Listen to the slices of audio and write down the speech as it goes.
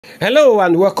Hello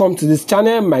and welcome to this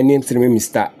channel. My name is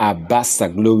Mr. Abbas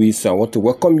Saglowi. So I want to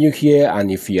welcome you here,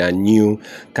 and if you are new,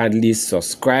 kindly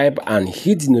subscribe and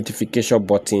hit the notification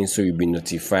button so you'll be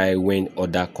notified when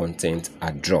other content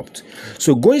are dropped.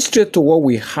 So going straight to what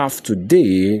we have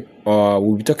today,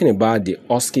 we'll be talking about the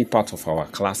OSCE part of our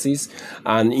classes,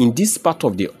 and in this part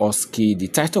of the OSCE, the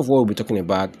title of what we'll be talking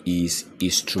about is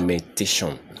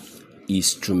instrumentation.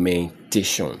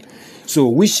 So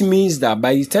which means that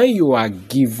by the time you are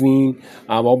giving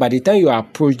or by the time you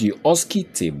approach the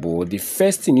OSCE table, the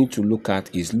first thing you need to look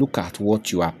at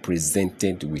what you are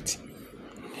presented with.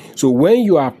 So when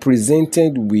you are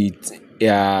presented with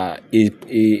a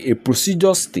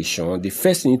procedure station, the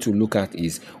first thing you need to look at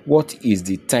is what is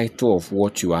the title of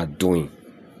what you are doing.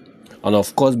 And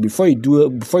of course, before you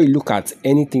look at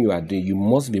anything you are doing, you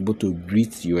must be able to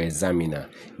greet your examiner.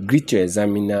 Greet your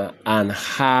examiner and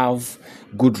have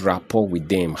good rapport with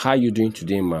them. How are you doing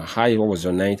today, ma? What was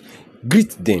your night?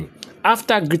 Greet them.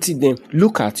 After greeting them,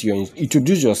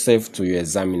 introduce yourself to your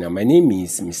examiner. My name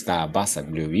is Mr. Abbas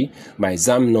Saglowi. My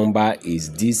exam number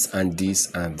is this and this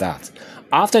and that.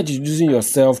 After introducing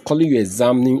yourself, calling your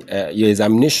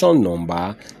examination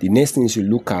number, the next thing is you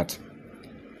look at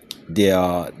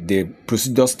the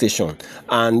procedure station.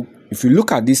 And if you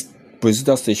look at this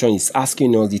procedure station, it's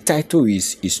asking us, the title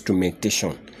is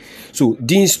instrumentation. So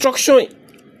the instruction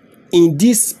in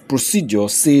this procedure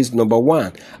says, number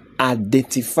one,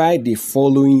 identify the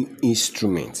following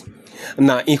instrument.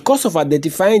 Now, in course of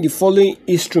identifying the following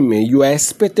instrument, you are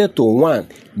expected to, one,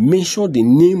 mention the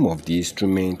name of the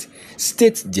instrument,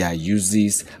 state their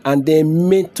uses, and the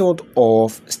method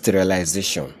of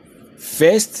sterilization.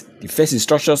 The first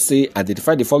instruction say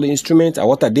identify the following instruments, and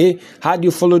what are they? How do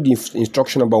you follow the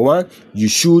instruction? Number one, you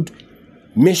should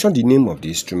mention the name of the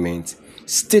instrument,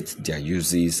 state their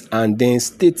uses, and then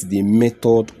state the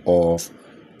method of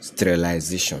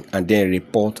sterilization, and then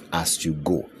report as you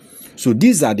go. So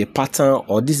these are the pattern,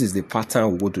 or this is the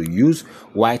pattern we're going to use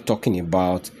while talking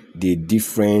about the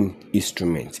different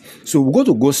instruments. So we're going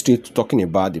to go straight to talking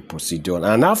about the procedure,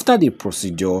 and after the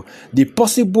procedure, the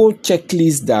possible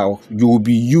checklist that you will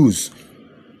be used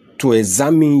to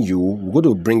examine you, we're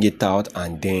going to bring it out,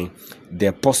 and then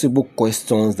the possible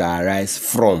questions that arise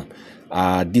from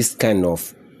this kind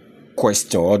of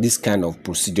question or this kind of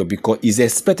procedure, because it's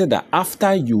expected that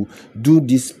after you do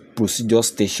this procedure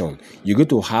station, you're going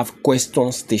to have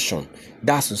question station.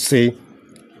 That's to say,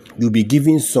 you'll be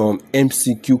given some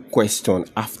MCQ question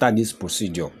after this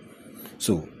procedure.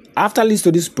 So after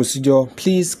listening to this procedure,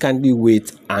 please kindly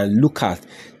wait and look at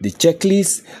the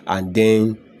checklist, and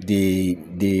then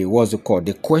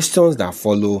the questions that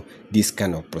follow this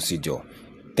kind of procedure.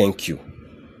 Thank you.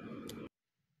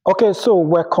 Okay, so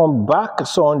welcome back.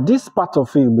 So on this part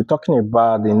of it, we'll be talking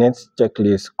about the next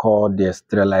checklist called the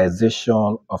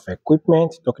sterilization of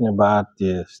equipment. Talking about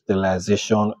the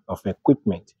sterilization of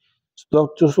equipment.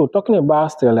 So talking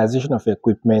about sterilization of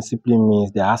equipment simply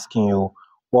means they're asking you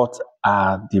what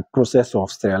are the process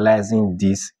of sterilizing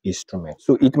this instrument.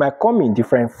 So it might come in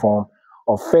different form.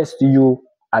 Of first, you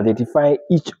identify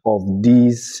each of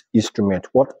these instruments.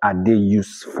 What are they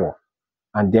used for?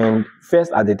 And then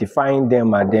first identifying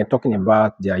them and then talking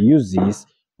about their uses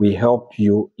will help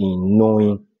you in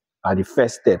knowing the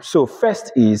first step. So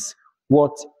first is,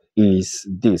 what is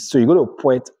this? So you're going to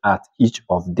point at each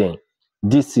of them.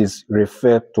 This is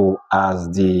referred to as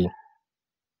the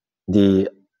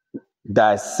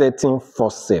dissecting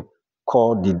forceps,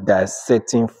 called the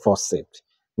dissecting forceps.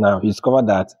 Now you discover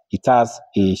that it has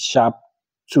a sharp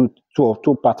two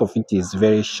parts of it is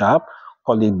very sharp,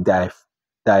 call it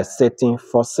dissecting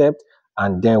forceps,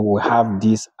 and then we have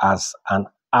this as an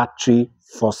artery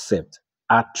forceps,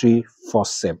 and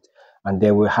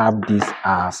then we have this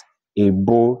as a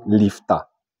bow lifter,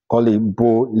 call it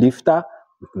bow lifter.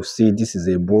 You can see this is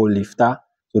a bow lifter.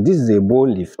 So this is a bow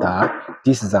lifter.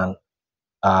 This is an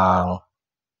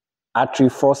artery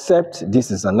forceps.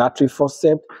 This is an artery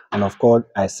forceps, and of course,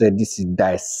 I said this is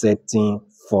dissecting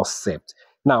forceps.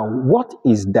 Now, what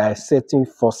is dissecting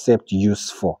forceps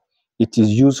used for? It is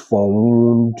used for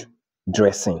wound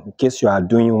dressing. In case you are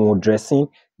doing wound dressing,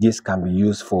 this can be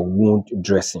used for wound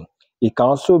dressing. It can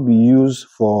also be used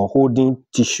for holding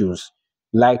tissues,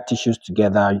 light tissues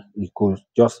together. You could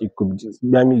just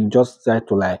try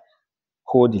to like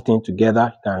hold the thing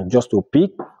together. You can just to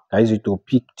pick. Can use it to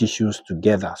pick tissues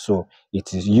together. So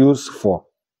it is used for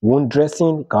wound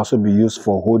dressing. It can also be used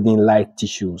for holding light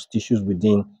tissues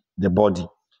within the body.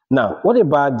 Now, what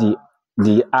about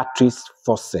the artery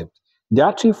forceps? The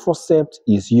artery forceps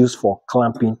is used for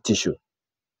clamping tissue.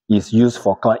 It's used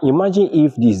for Imagine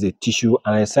if this is a tissue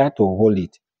and I decide to hold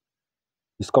it.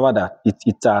 discover that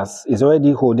it's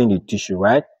already holding the tissue,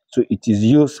 right? So it is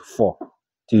used for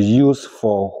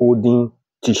holding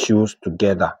tissues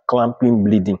together, clamping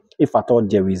bleeding. If at all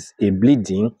there is a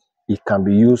bleeding, it can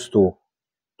be used to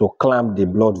clamp the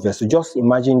blood vessel. Just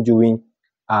imagine doing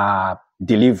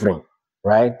delivering,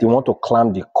 right? They want to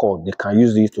clamp the cord. They can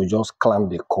use it to just clamp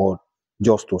the cord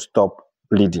just to stop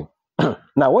bleeding.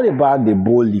 Now, what about the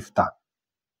bow lifter?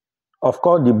 Of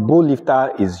course, the bow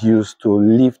lifter is used to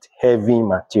lift heavy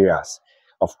materials.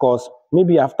 Of course,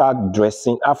 maybe after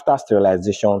dressing, after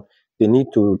sterilization, they need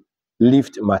to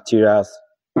lift materials.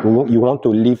 You want to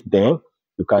lift them,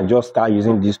 you can just start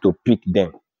using this to pick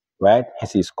them, right?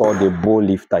 Hence, it's called the bow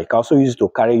lifter. You can also use it to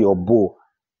carry your bow,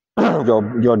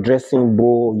 your dressing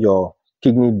bowl, your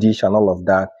kidney dish, and all of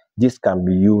that. This can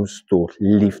be used to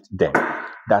lift them.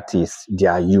 That is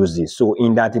their uses. So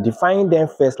in identifying them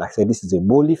first, like I said, this is a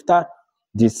bow lifter,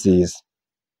 this is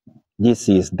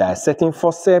dissecting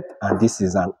forceps, and this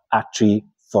is an artery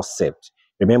forceps.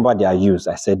 Remember their use.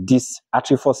 I said this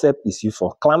artery forceps is used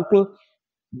for clamping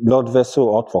blood vessel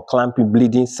or for clamping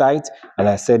bleeding site, and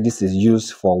I said this is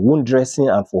used for wound dressing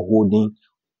and for holding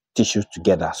tissues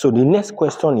together. So the next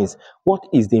question is, what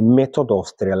is the method of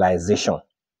sterilization?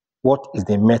 What is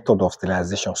the method of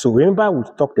sterilization? So remember we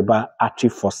talked about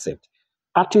artery forceps.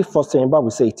 Artery forceps, remember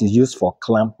we say it is used for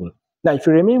clamping. Now if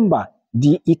you remember,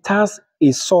 it has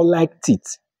a saw-like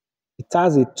teeth. It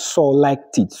has a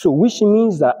saw-like teeth. So which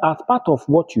means that as part of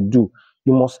what you do,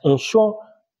 you must ensure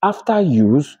after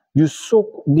use, you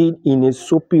soak it in a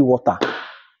soapy water.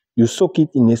 You soak it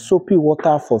in a soapy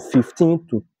water for 15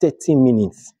 to 30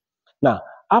 minutes. Now,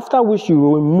 after which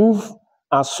you remove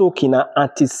and soak in an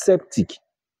antiseptic.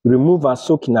 Remove and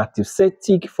soak in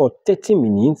antiseptic for 30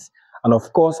 minutes. And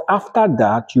of course, after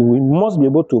that, you must be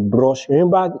able to brush.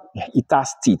 Remember, it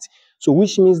has teeth. So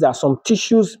which means that some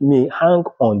tissues may hang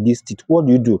on these teeth. What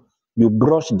do? You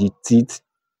brush the teeth.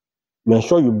 You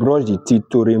ensure you brush the teeth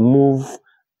to remove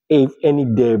any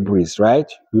debris,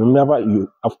 right? You remember, you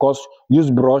of course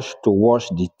use brush to wash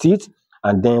the teeth,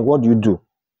 and then what do?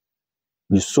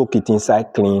 You soak it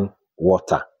inside clean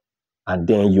water, and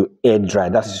then you air dry.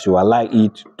 That is, you allow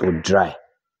it to dry.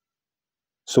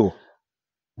 So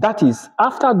that is,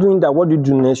 after doing that, what you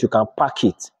do next, you can pack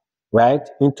it, right,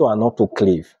 into an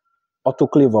autoclave.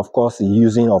 Autoclave, of course, is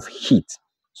using of heat.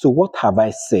 So what have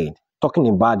I said? Talking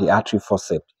about the artery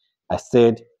forceps, I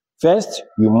said, first,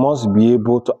 you must be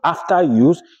able to, after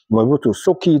use, you must be able to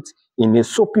soak it in a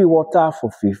soapy water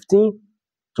for 15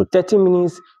 to 30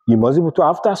 minutes. You must be able to,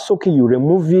 after soaking, you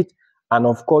remove it, and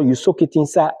of course, you soak it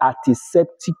inside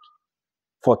antiseptic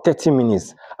for 30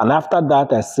 minutes. And after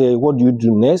that, I say, what do you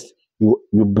do next?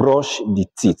 You brush the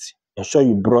teeth. Ensure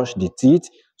you brush the teeth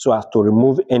so as to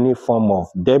remove any form of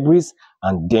debris.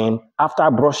 And then after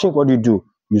brushing, what do?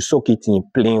 You soak it in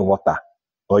plain water,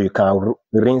 or you can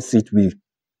rinse it with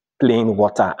plain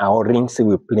water, or rinse it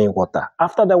with plain water.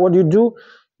 After that, what do?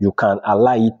 You can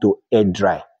allow it to air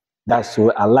dry. That's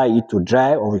to allow it to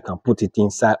dry, or you can put it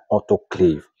inside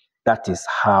autoclave. That is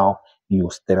how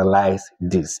you sterilize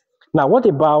this. Now, what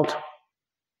about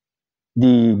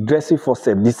the dressing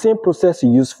forceps? The same process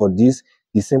you use for this,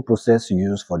 the same process you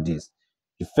use for this.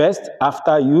 The first,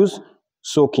 after use,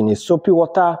 soak in a soapy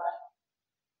water,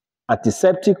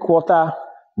 antiseptic water,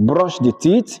 brush the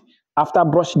teeth. After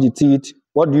brushing the teeth,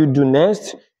 what do you do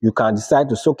next? You can decide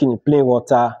to soak in plain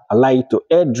water, allow it to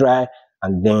air dry,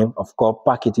 and then, of course,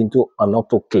 pack it into an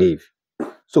autoclave.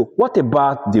 So what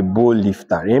about the bow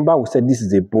lifter? Remember we said this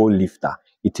is a bow lifter.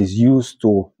 It is used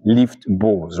to lift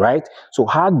bowls, right? So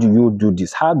how do you do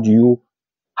this? How do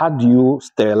you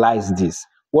sterilize this?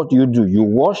 What do? You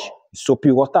wash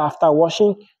soapy water. After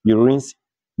washing, you rinse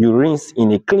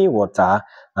in a clean water,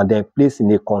 and then place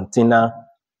in a container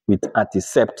with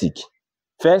antiseptic.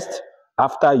 First,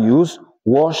 after use,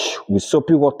 wash with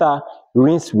soapy water,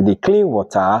 rinse with a clean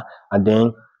water, and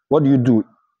then what do?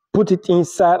 Put it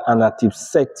inside an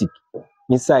antiseptic,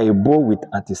 inside a bowl with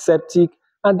antiseptic,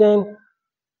 and then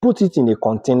put it in a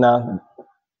container,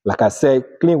 like I said,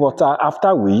 clean water,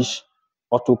 after which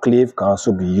autoclave can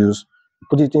also be used.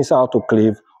 Put it inside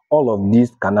autoclave. All of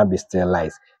these cannot be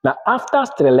sterilized. Now, after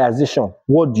sterilization,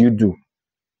 what do?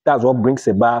 That's what brings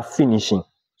about finishing.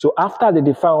 So after they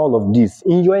define all of this,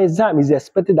 in your exam, it's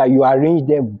expected that you arrange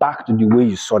them back to the way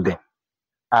you saw them.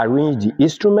 Arrange the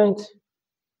instrument,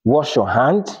 wash your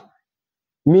hand,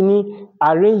 meaning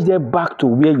arrange them back to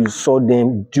where you saw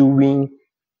them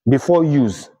before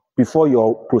use, before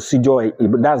your procedure,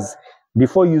 that's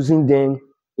before using them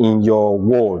in your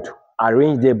ward.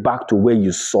 Arrange them back to where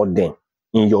you saw them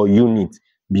in your unit,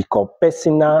 because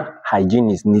personal hygiene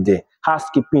is needed.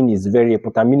 housekeeping is very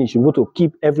important, meaning you should be able to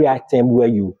keep every item where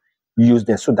you use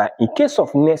them, so that in case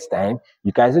of next time,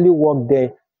 you can easily walk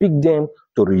there, pick them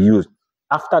to reuse.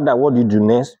 After that, what do you do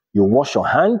next? You wash your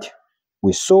hand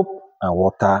with soap and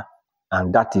water,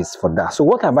 and that is for that. So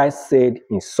what have I said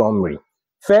in summary?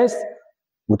 First,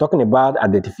 we're talking about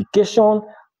identification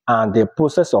and the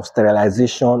process of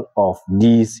sterilization of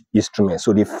these instruments.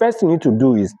 So the first thing you need to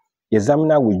do is the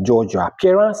examiner will judge your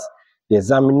appearance, the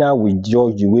examiner will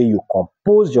judge the way you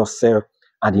compose yourself,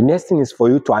 and the next thing is for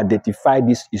you to identify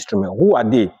this instrument. Who are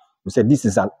they? You say this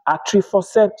is an artery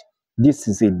forceps, this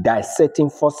is a dissecting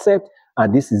forceps,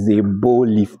 and this is a bowl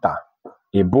lifter.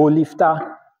 A bowl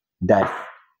lifter,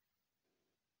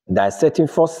 dissecting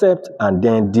forceps, and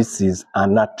then this is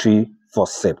an artery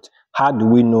forceps. How do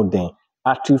we know then?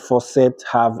 Artery forceps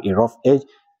have a rough edge.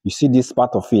 You see this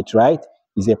part of it, right?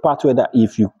 It's a part where that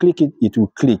if you click it, it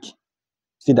will click.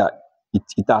 See that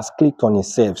it has clicked on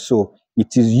itself. So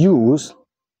it is used,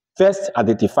 first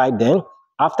identify them.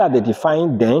 After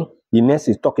identifying them, the next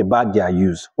is talk about their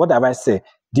use. What have I said?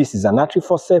 This is an artery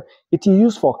forceps. It is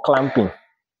used for clamping.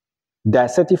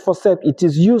 Dissecting forceps, it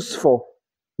is used for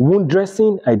wound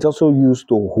dressing, and it's also used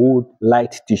to hold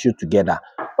light tissue together.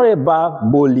 What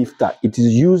about bowl lifter? It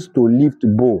is used to lift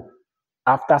bowl.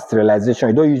 After sterilization,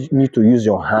 you don't need to use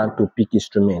your hand to pick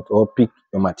instrument or pick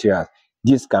your materials.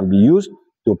 This can be used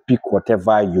to pick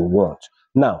whatever you want.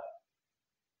 Now,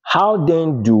 how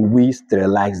then do we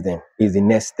sterilize them is the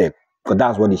next step, because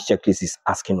that's what the checklist is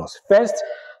asking us. First,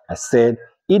 I said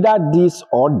either this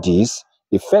or this.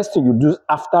 The first thing you do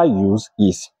after use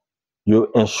is you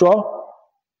ensure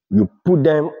you put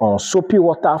them on soapy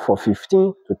water for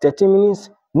 15 to 30 minutes.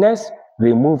 Next,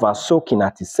 remove and soak in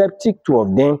antiseptic, 2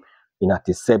 of them in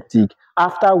antiseptic.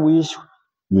 After which,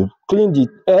 you clean the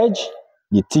edge,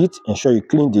 the teeth, ensure you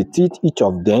clean the teeth, each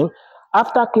of them.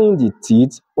 After cleaning the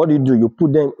teeth, what do? You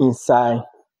put them inside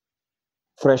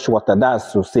fresh water,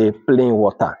 that's to say plain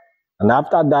water. And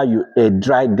after that, you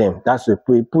dry them. That's to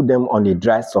put them on a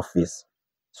dry surface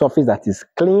that is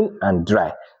clean and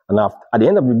dry. And at the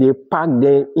end of the day, pack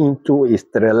them into a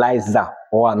sterilizer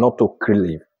or an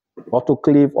autoclave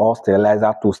or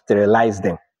sterilizer to sterilize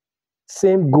them.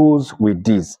 Same goes with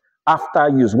this. After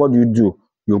use, what do?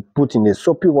 You put in a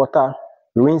soapy water,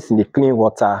 rinse in the clean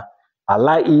water,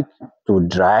 allow it to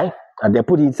dry, and then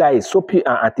put it inside a soapy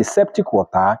and antiseptic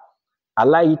water,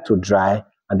 allow it to dry,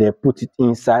 and then put it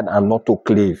inside an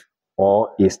autoclave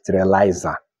or a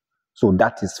sterilizer. So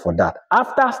that is for that.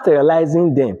 After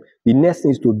sterilizing them, the next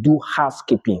thing is to do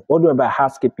housekeeping. What do I mean by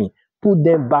housekeeping? Put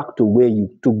them back to where you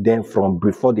took them from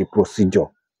before the procedure,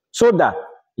 so that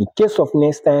in case of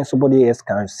next time, somebody else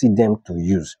can see them to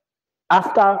use.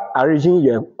 After arranging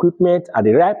your equipment at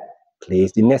the right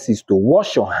place, the next is to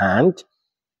wash your hand,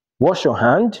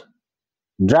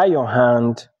 dry your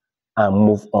hand, and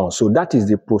move on. So that is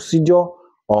the procedure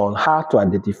on how to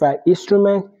identify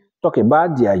instruments, talk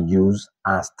about their use,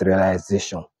 and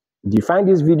sterilization. If you find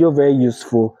this video very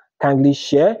useful, kindly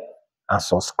share and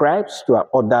subscribe so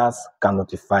others can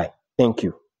notify. Thank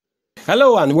you.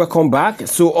 Hello and welcome back.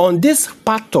 So on this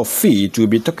part of it, we'll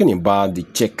be talking about the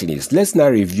checklist. Let's now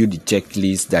review the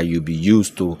checklist that they will be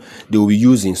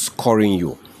used in scoring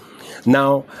you.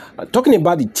 Now, talking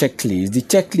about the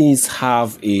checklists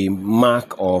have a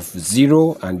mark of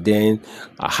 0 and then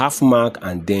a half mark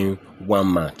and then 1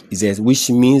 mark. It says, which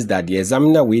means that the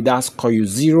examiner will either score you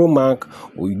 0 mark,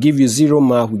 or will give you 0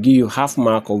 mark, will give you half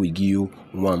mark, or will give you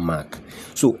 1 mark.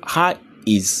 So how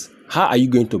are you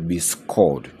going to be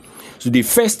scored? So the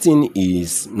first thing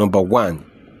is number 1,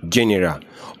 general.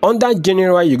 Under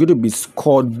general, you're going to be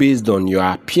scored based on your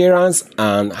appearance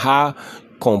and how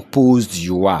composed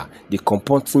you are, the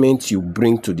comportment you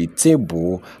bring to the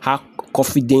table, how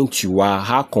confident you are,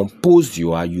 how composed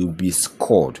you are, you'll be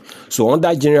scored. So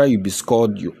under general, you'll be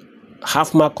scored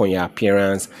half mark on your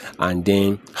appearance and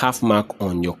then half mark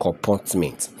on your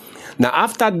comportment. Now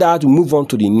after that, we move on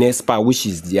to the next part, which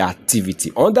is the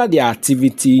activity. Under the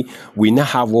activity, we now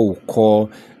have what we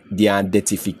call the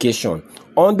identification.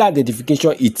 Under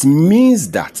identification, it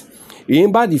means that,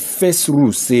 remember the first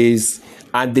rule says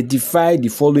identify the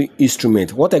following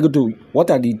instrument. What are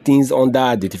the things under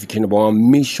identification? About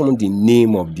mention the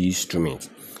name of the instrument,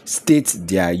 state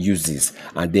their uses,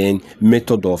 and then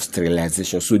method of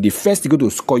sterilization. So the first thing to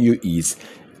score you is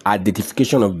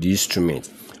identification of the instrument,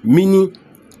 meaning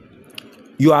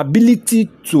your ability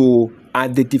to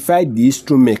identify the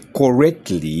instrument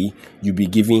correctly, you'll be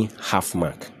given half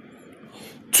mark.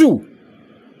 2,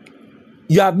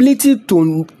 your ability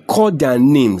to call their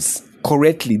names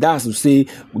correctly, that's to say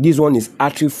this one is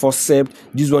artery forceps,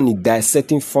 this one is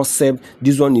dissecting forceps,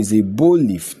 this one is a bowl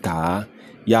lifter,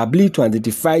 your ability to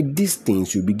identify these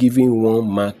things, you'll be given 1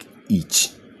 mark each.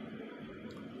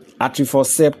 Artery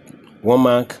forceps, 1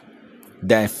 mark.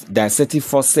 Dissecting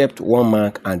forceps, 1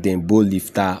 mark, and then bow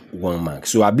lifter, 1 mark.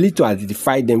 So ability to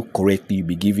identify them correctly, you'll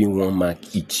be given 1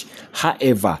 mark each.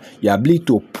 However, your ability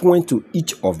to point to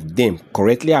each of them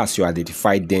correctly as you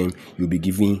identify them, you'll be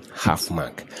given half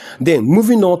mark. Then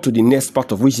moving on to the next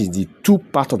part, of which is the 2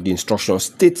 part of the instruction,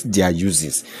 state their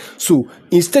uses. So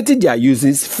in stating their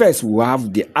uses, first we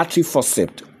have the artery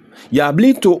forceps. Your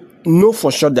ability to know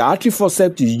for sure the artery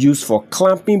forceps is used for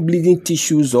clamping bleeding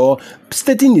tissues or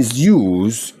stating its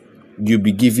use, you'll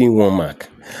be given 1 mark.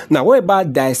 Now, what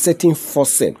about dissecting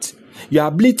forceps? Your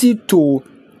ability to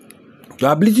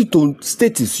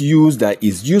state its use, that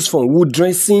is used for wound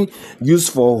dressing,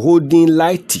 used for holding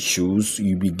light tissues,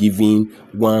 you'll be given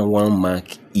 1 mark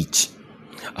each.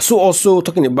 So also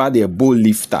talking about the bow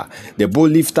lifter. The bow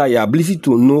lifter, your ability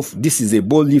to know this is a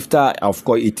bow lifter. Of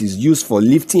course, it is used for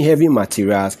lifting heavy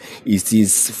materials. It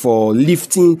is for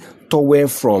lifting towel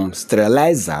from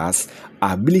sterilizers.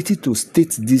 Ability to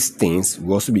state these things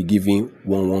will also be given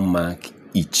 1 mark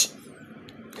each.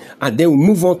 And then we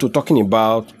move on to talking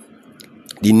about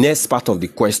the next part of the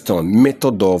question,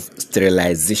 method of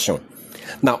sterilization.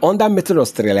 Now, under method of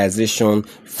sterilization,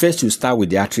 first you start with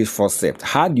the artery forceps.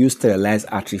 How do you sterilize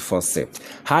artery forceps?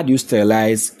 How do you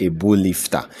sterilize a bow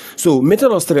lifter? So, method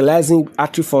of sterilizing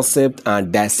artery forceps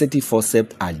and dissecting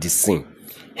forceps are the same.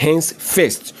 Hence,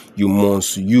 first, you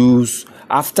must use,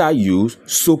 after you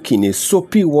soak in a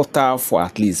soapy water for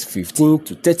at least 15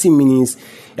 to 30 minutes,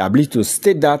 your ability to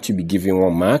state that you'll be given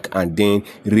 1 mark, and then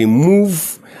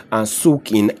remove and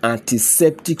soak in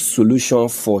antiseptic solution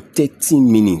for 30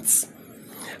 minutes.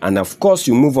 And of course,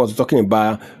 you move on to talking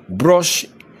about brush.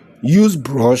 Use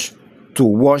brush to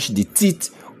wash the teeth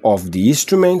of the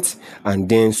instrument, and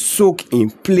then soak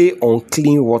in plain on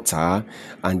clean water,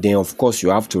 and then of course you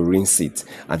have to rinse it,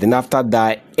 and then after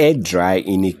that air dry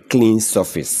in a clean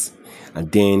surface,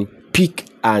 and then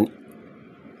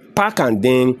pack and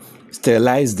then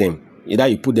sterilize them. Either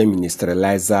you put them in a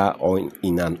sterilizer or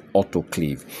in an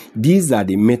autoclave. These are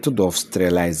the method of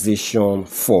sterilization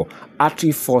for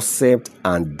artery forceps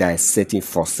and dissecting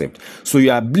forceps. So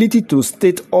your ability to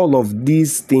state all of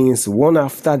these things one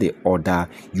after the other,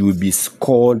 you will be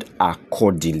scored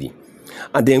accordingly.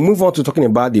 And then move on to talking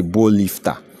about the bow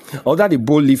lifter. Under the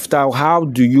bow lifter, how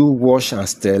do you wash and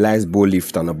sterilize bow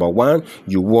lifter? Number 1,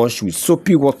 you wash with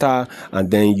soapy water, and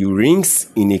then you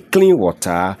rinse in a clean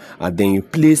water, and then you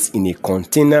place in a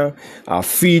container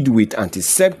filled with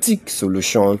antiseptic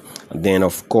solution, and then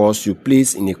of course you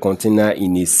place in a container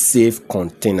in a safe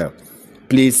container.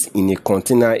 Place in a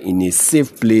container in a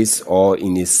safe place or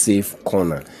in a safe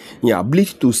corner. Your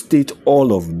ability to state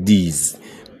all of these.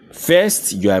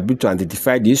 First, you are able to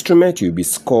identify the instrument, you'll be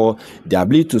scored. The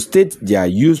ability to state their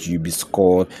use, you'll be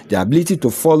scored. The ability to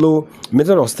follow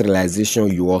method of sterilization,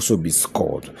 you also be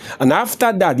scored. And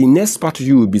after that, the next part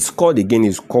you will be scored again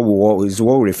is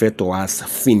what we refer to as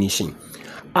finishing.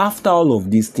 After all of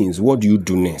these things, what do you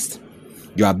do next?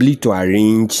 Your ability to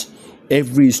arrange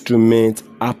every instrument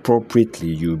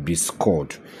appropriately, you'll be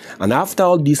scored. And after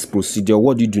all this procedure,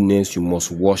 what do you do next? You must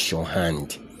wash your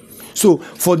hand. So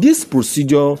for this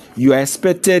procedure, you are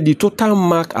expected, the total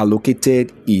mark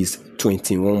allocated is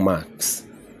 21 marks.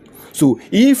 So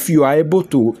if you are able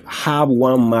to have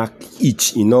 1 mark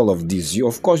each in all of these,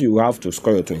 of course you have to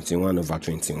score your 21 over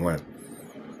 21.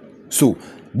 So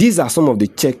these are some of the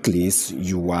checklists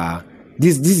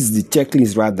this is the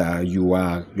checklist rather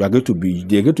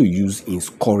they're going to use in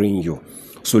scoring you.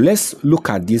 So let's look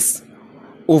at this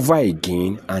over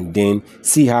again and then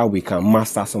see how we can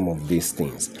master some of these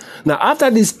things. Now, after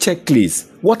this checklist,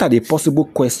 what are the possible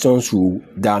questions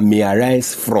that may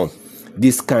arise from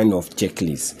this kind of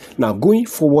checklist? Now, going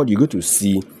forward, you're going to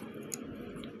see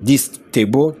this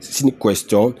table, see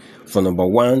question from number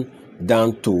 1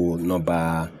 down to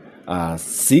number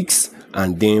 6,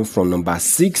 and then from number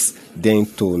 6 then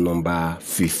to number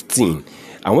 15.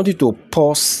 I want you to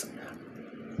pause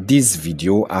this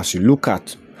video as you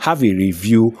have a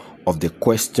review of the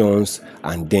questions,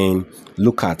 and then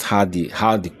look at how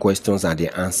the questions and the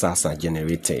answers are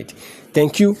generated.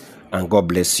 Thank you, and God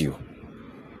bless you.